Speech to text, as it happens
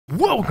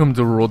Welcome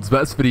to World's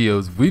Best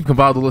Videos. We've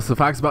compiled a list of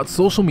facts about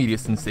social media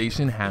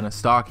sensation Hannah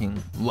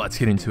Stocking. Let's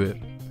get into it.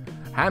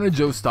 Hannah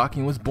Jo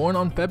Stocking was born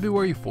on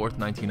February 4th,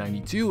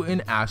 1992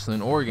 in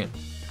Ashland, Oregon.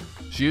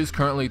 She is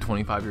currently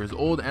 25 years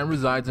old and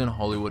resides in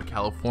Hollywood,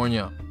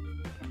 California.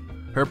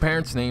 Her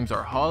parents' names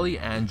are Holly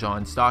and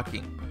Jon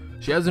Stocking.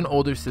 She has an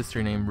older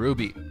sister named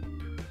Ruby.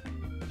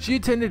 She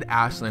attended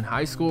Ashland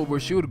High School, where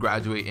she would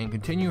graduate and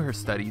continue her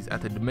studies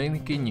at the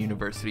Dominican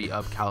University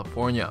of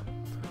California.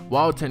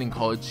 While attending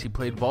college, she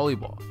played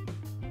volleyball.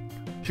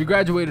 She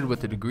graduated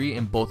with a degree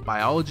in both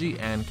biology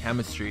and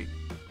chemistry.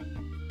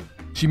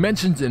 She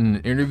mentions in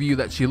an interview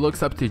that she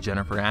looks up to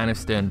Jennifer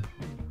Aniston.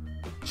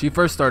 She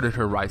first started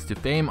her rise to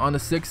fame on the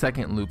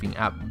 6-second looping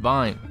app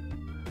Vine.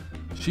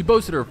 She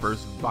posted her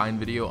first Vine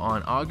video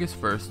on August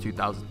 1st,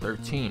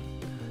 2013.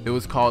 It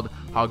was called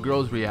How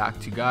Girls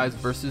React to Guys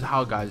versus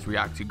How Guys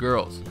React to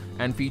Girls,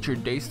 and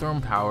featured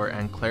Daystorm Power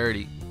and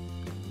Clarity.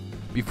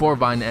 Before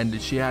Vine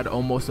ended, she had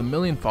almost 1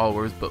 million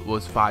followers but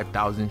was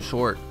 5,000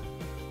 short.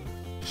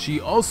 She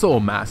also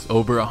amassed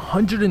over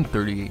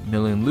 138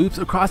 million loops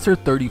across her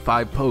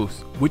 35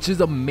 posts, which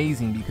is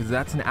amazing because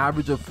that's an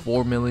average of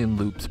 4 million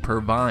loops per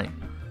Vine.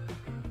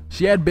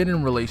 She had been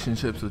in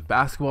relationships with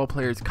basketball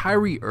players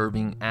Kyrie,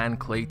 Irving, and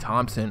Klay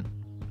Thompson.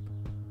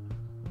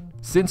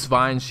 Since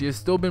Vine, she has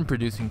still been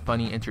producing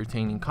funny,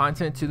 entertaining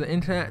content to the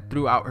internet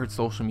throughout her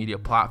social media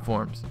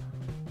platforms.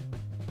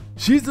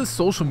 She's a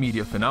social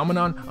media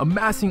phenomenon,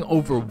 amassing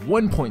over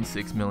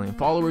 1.6 million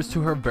followers to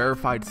her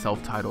verified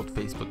self-titled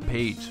Facebook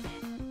page.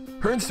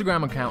 Her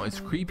Instagram account is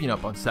creeping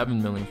up on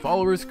 7 million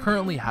followers,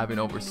 currently having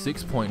over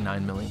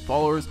 6.9 million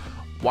followers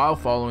while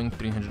following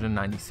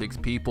 396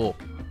 people.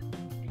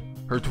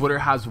 Her Twitter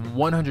has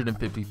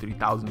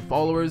 153,000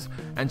 followers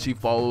and she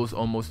follows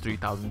almost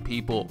 3,000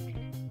 people.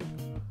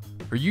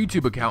 Her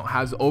YouTube account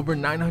has over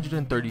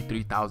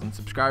 933,000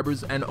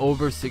 subscribers and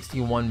over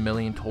 61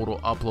 million total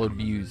upload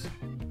views.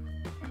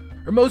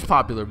 Her most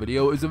popular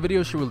video is a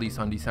video she released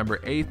on December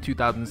 8th,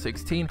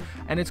 2016,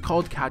 and it's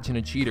called Catching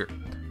a Cheater.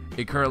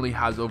 It currently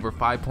has over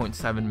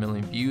 5.7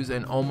 million views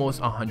and almost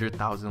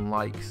 100,000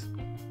 likes.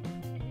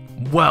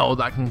 Well,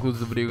 that concludes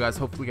the video, guys.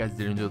 Hopefully you guys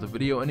did enjoy the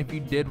video, and if you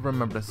did,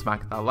 remember to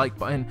smack that like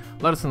button.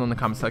 Let us know in the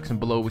comment section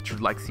below which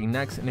you'd like to see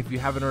next, and if you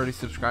haven't already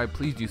subscribed,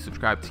 please do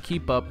subscribe to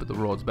keep up with the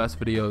world's best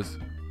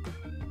videos.